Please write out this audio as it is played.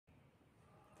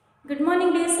Good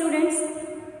morning, dear students.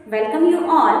 Welcome you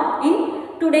all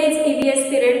in today's EVS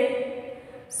period.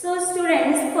 So,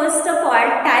 students, first of all,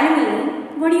 tell me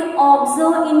what you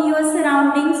observe in your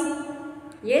surroundings.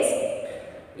 Yes,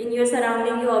 in your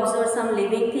surrounding you observe some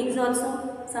living things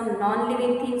also, some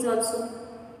non-living things also.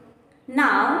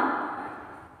 Now,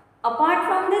 apart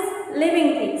from this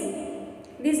living things,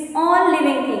 these all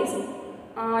living things,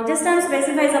 just I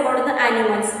specifies about the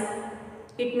animals.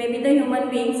 It may be the human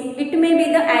beings, it may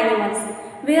be the animals.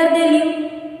 Where they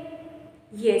live?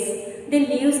 Yes, they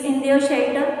live in their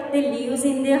shelter, they live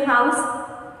in their house.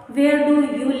 Where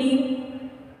do you live?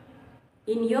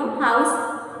 In your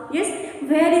house? Yes,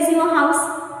 where is your house?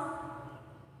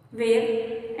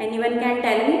 Where? Anyone can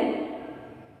tell me?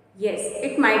 Yes,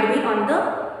 it might be on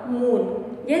the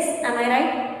moon. Yes, am I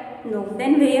right? No.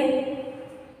 Then where?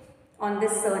 On the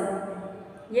sun.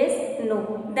 Yes,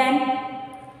 no. Then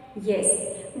yes,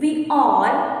 we all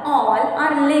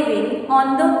are living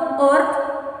on the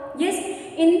earth. Yes,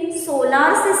 in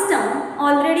solar system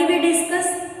already we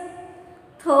discussed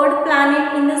third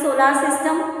planet in the solar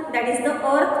system, that is the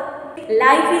earth.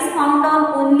 Life is found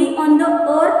only on the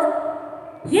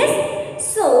earth. Yes,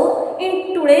 so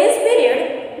in today's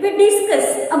period we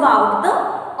discuss about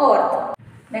the earth.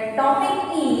 The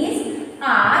topic is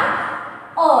our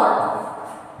earth.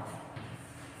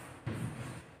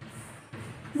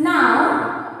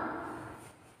 Now,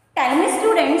 tell me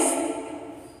students,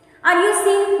 are you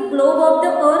seeing globe of the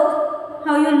earth?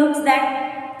 How you looks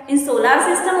that? In solar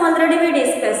system already we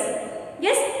discussed.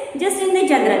 Yes, just in the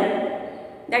general.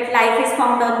 That life is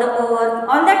found on the earth,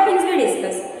 all that things we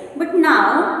discussed. But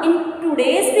now, in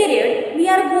today's period, we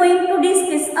are going to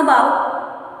discuss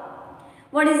about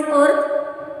what is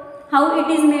earth, how it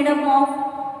is made up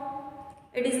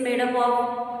of. It is made up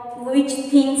of which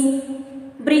things,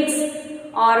 bricks,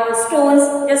 or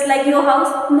stones, just like your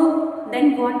house? No.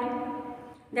 Then what?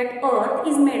 That earth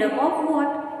is made up of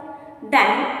what?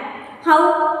 Then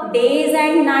how days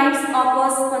and nights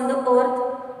occurs on the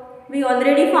earth? We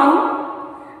already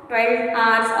found 12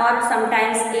 hours or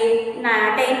sometimes 8,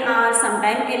 10 hours,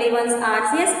 sometimes 11 hours.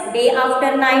 Yes, day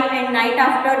after night and night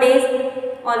after days.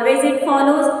 Always it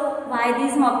follows. Why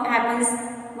this happens?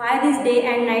 Why this day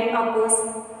and night occurs?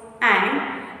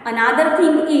 And another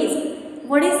thing is,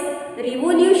 what is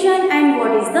revolution and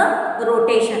what is the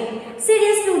rotation? See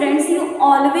dear students, you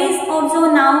always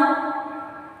observe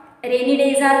now rainy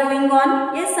days are going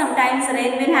on. Yes, sometimes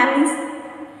rain will happen.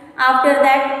 After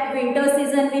that winter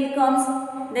season will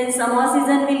comes, then summer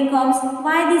season will comes.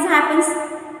 Why this happens?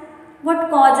 What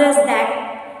causes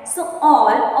that? So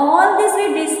all this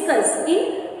we discuss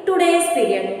in today's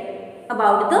period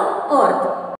about the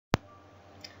earth.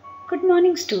 Good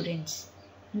morning students.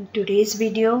 In today's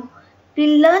video,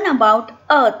 we'll learn about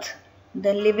Earth,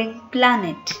 the living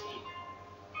planet.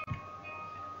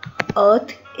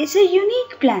 Earth is a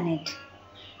unique planet.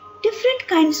 Different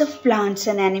kinds of plants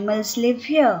and animals live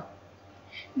here.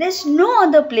 There's no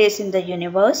other place in the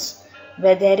universe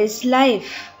where there is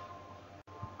life.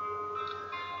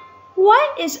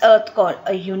 Why is Earth called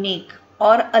a unique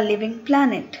or a living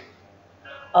planet?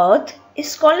 Earth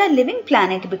is called a living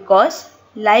planet because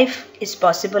life is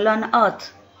possible on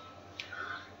Earth.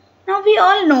 Now we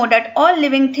all know that all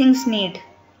living things need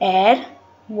air,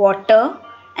 water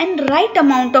and right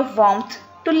amount of warmth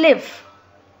to live.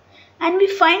 And we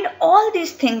find all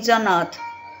these things on Earth.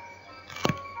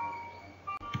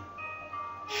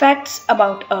 Facts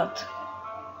about Earth.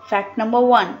 Fact number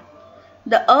 1.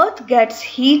 The Earth gets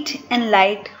heat and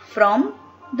light from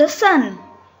the sun.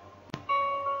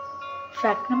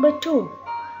 Fact number 2.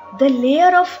 The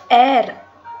layer of air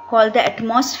called the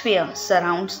atmosphere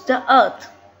surrounds the Earth.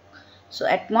 So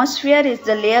atmosphere is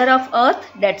the layer of Earth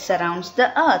that surrounds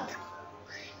the Earth.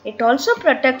 It also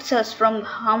protects us from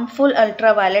harmful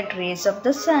ultraviolet rays of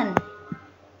the sun.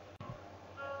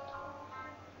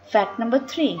 Fact number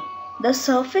 3. The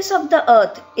surface of the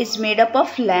Earth is made up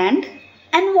of land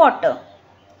and water.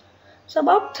 So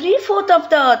about 3/4 of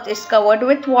the Earth is covered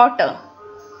with water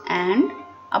and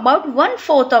about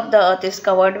 1/4 of the Earth is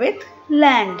covered with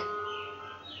land.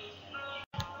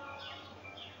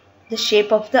 The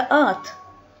shape of the Earth.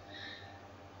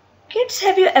 Kids,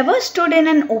 have you ever stood in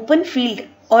an open field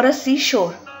or a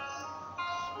seashore?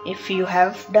 If you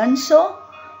have done so,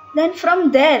 then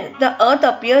from there the Earth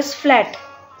appears flat.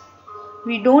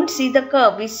 We don't see the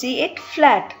curve, we see it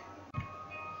flat.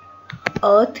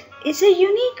 Earth is a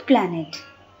unique planet.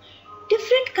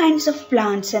 Different kinds of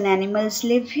plants and animals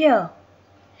live here.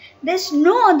 There's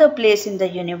no other place in the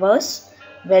universe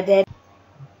where there.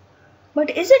 But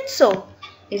is it so?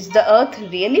 Is the Earth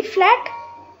really flat?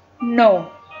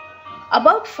 No.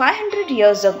 About 500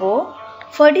 years ago,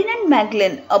 Ferdinand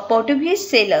Magellan, a Portuguese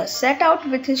sailor, set out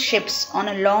with his ships on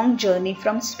a long journey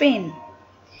from Spain.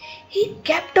 He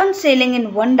kept on sailing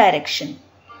in one direction.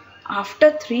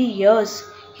 After 3 years,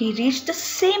 he reached the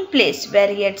same place where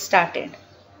he had started.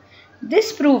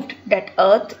 This proved that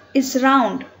Earth is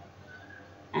round,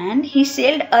 and he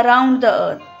sailed around the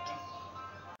Earth.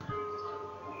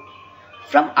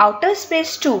 From outer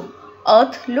space too,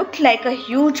 Earth looked like a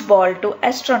huge ball to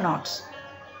astronauts.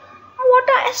 What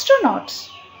are astronauts?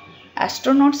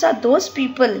 Astronauts are those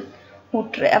people who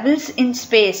travels in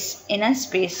space in a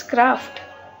spacecraft.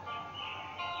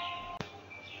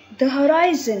 The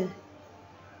horizon.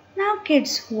 Now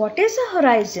kids, what is a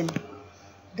horizon?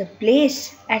 The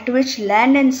place at which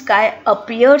land and sky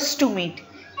appears to meet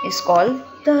is called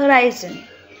the horizon.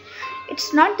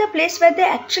 It's not the place where they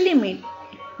actually meet.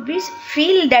 We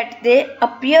feel that they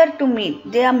appear to meet.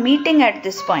 They are meeting at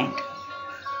this point.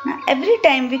 Now, every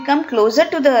time we come closer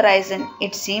to the horizon,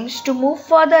 it seems to move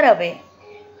further away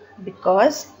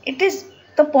because it is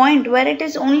the point where it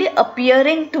is only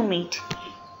appearing to meet.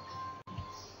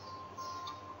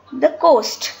 The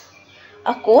coast.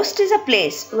 A coast is a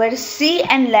place where sea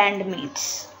and land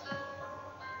meets.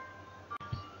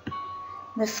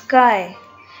 The sky.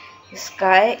 The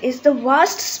sky is the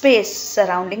vast space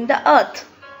surrounding the earth.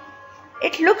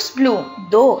 It looks blue,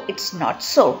 though it's not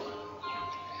so.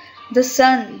 The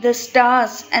sun, the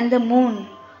stars, and the moon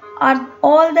are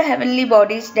all the heavenly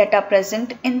bodies that are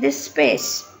present in this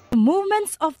space. The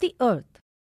movements of the earth,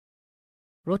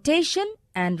 rotation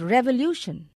and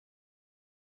revolution.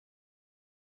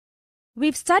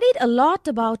 We've studied a lot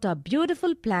about our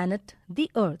beautiful planet, the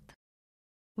earth.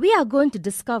 We are going to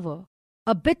discover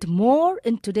a bit more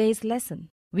in today's lesson.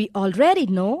 We already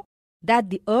know that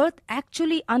the earth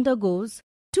actually undergoes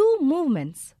two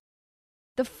movements.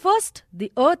 The first,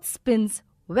 the earth spins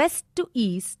west to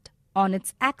east on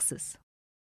its axis.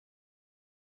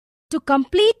 To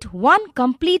complete one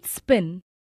complete spin,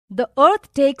 the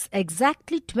earth takes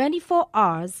exactly 24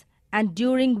 hours, and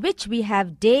during which we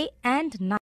have day and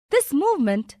night. This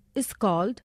movement is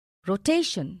called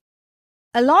rotation.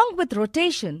 Along with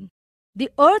rotation, the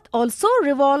earth also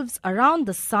revolves around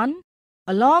the sun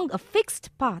along a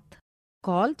fixed path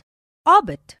called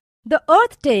orbit. The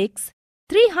earth takes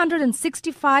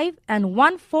 365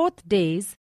 1/4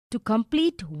 days to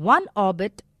complete one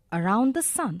orbit around the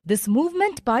sun. This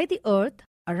movement by the earth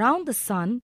around the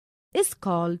sun is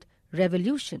called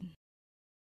revolution.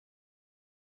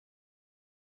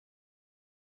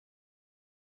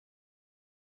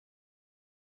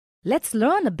 Let's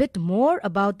learn a bit more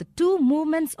about the two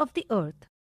movements of the earth.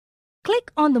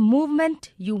 Click on the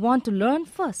movement you want to learn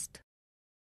first.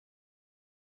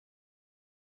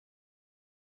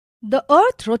 The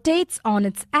earth rotates on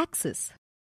its axis.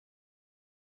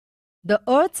 The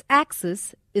earth's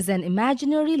axis is an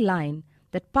imaginary line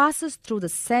that passes through the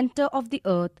center of the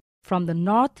earth from the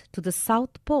north to the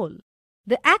south pole.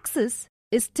 The axis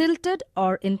is tilted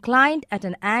or inclined at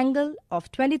an angle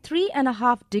of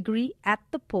 23.5 degrees at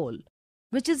the pole,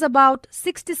 which is about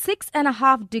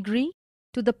 66.5 degrees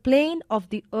to the plane of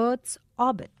the earth's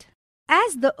orbit.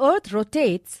 As the earth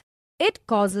rotates, it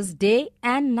causes day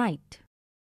and night.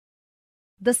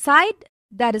 The side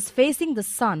that is facing the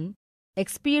sun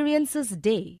experiences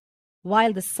day,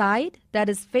 while the side that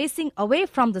is facing away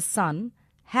from the sun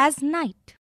has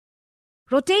night.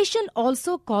 Rotation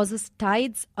also causes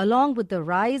tides along with the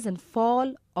rise and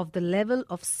fall of the level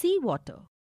of seawater.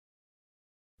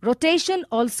 Rotation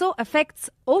also affects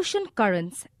ocean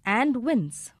currents and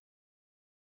winds.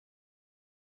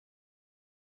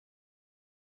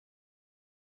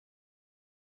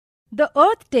 The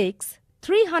earth takes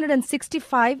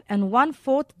 365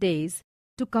 1/4 days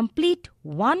to complete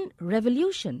one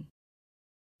revolution.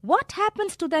 What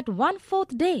happens to that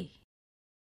 1/4 day?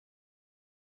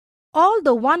 All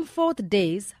the 1/4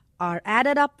 days are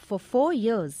added up for 4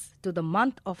 years to the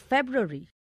month of February.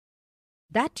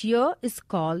 That year is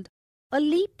called a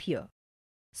leap year.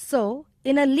 So,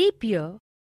 in a leap year,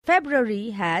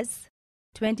 February has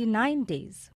 29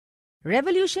 days.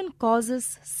 Revolution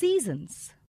causes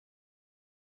seasons.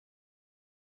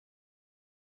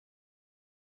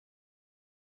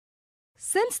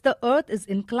 Since the earth is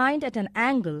inclined at an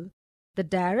angle, the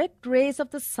direct rays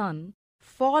of the sun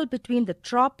fall between the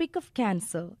Tropic of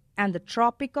Cancer and the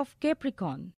Tropic of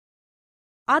Capricorn.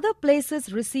 Other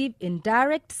places receive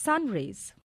indirect sun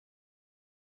rays.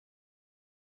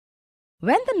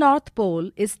 When the North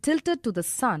Pole is tilted to the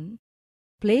sun,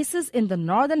 places in the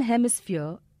northern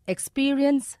hemisphere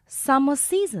experience summer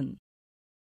season.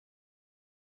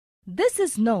 This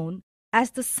is known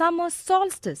as the summer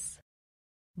solstice.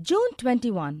 June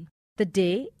 21 the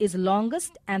day is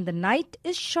longest and the night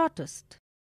is shortest.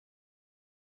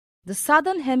 The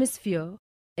southern hemisphere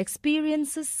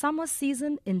experiences summer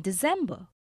season in December.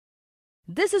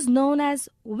 This is known as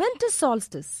winter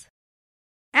solstice.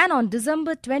 And on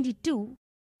December 22,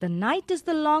 the night is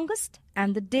the longest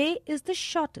and the day is the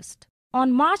shortest.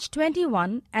 On March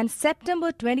 21 and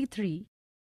September 23,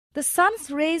 the sun's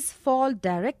rays fall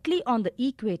directly on the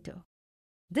equator.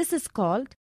 This is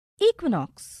called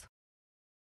equinox.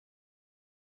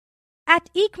 At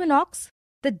equinox,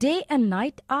 the day and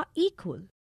night are equal.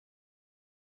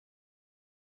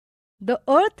 The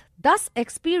earth thus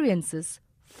experiences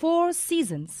 4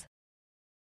 seasons: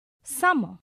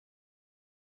 summer,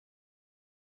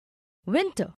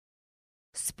 winter,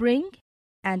 spring,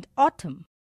 and autumn.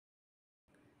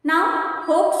 Now,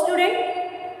 hope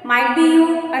student, might be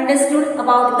you understood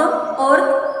about the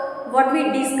earth, what we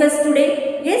discussed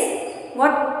today. Yes,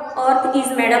 what earth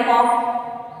is made up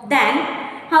of. Then,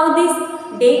 how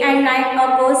this day and night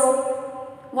occurs.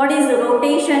 What is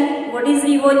rotation, what is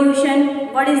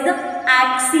revolution, what is the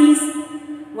axis.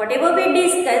 Whatever we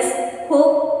discussed,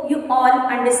 hope you all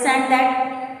understand that.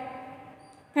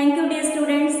 Thank you dear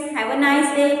students. Have a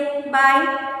nice day.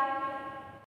 Bye.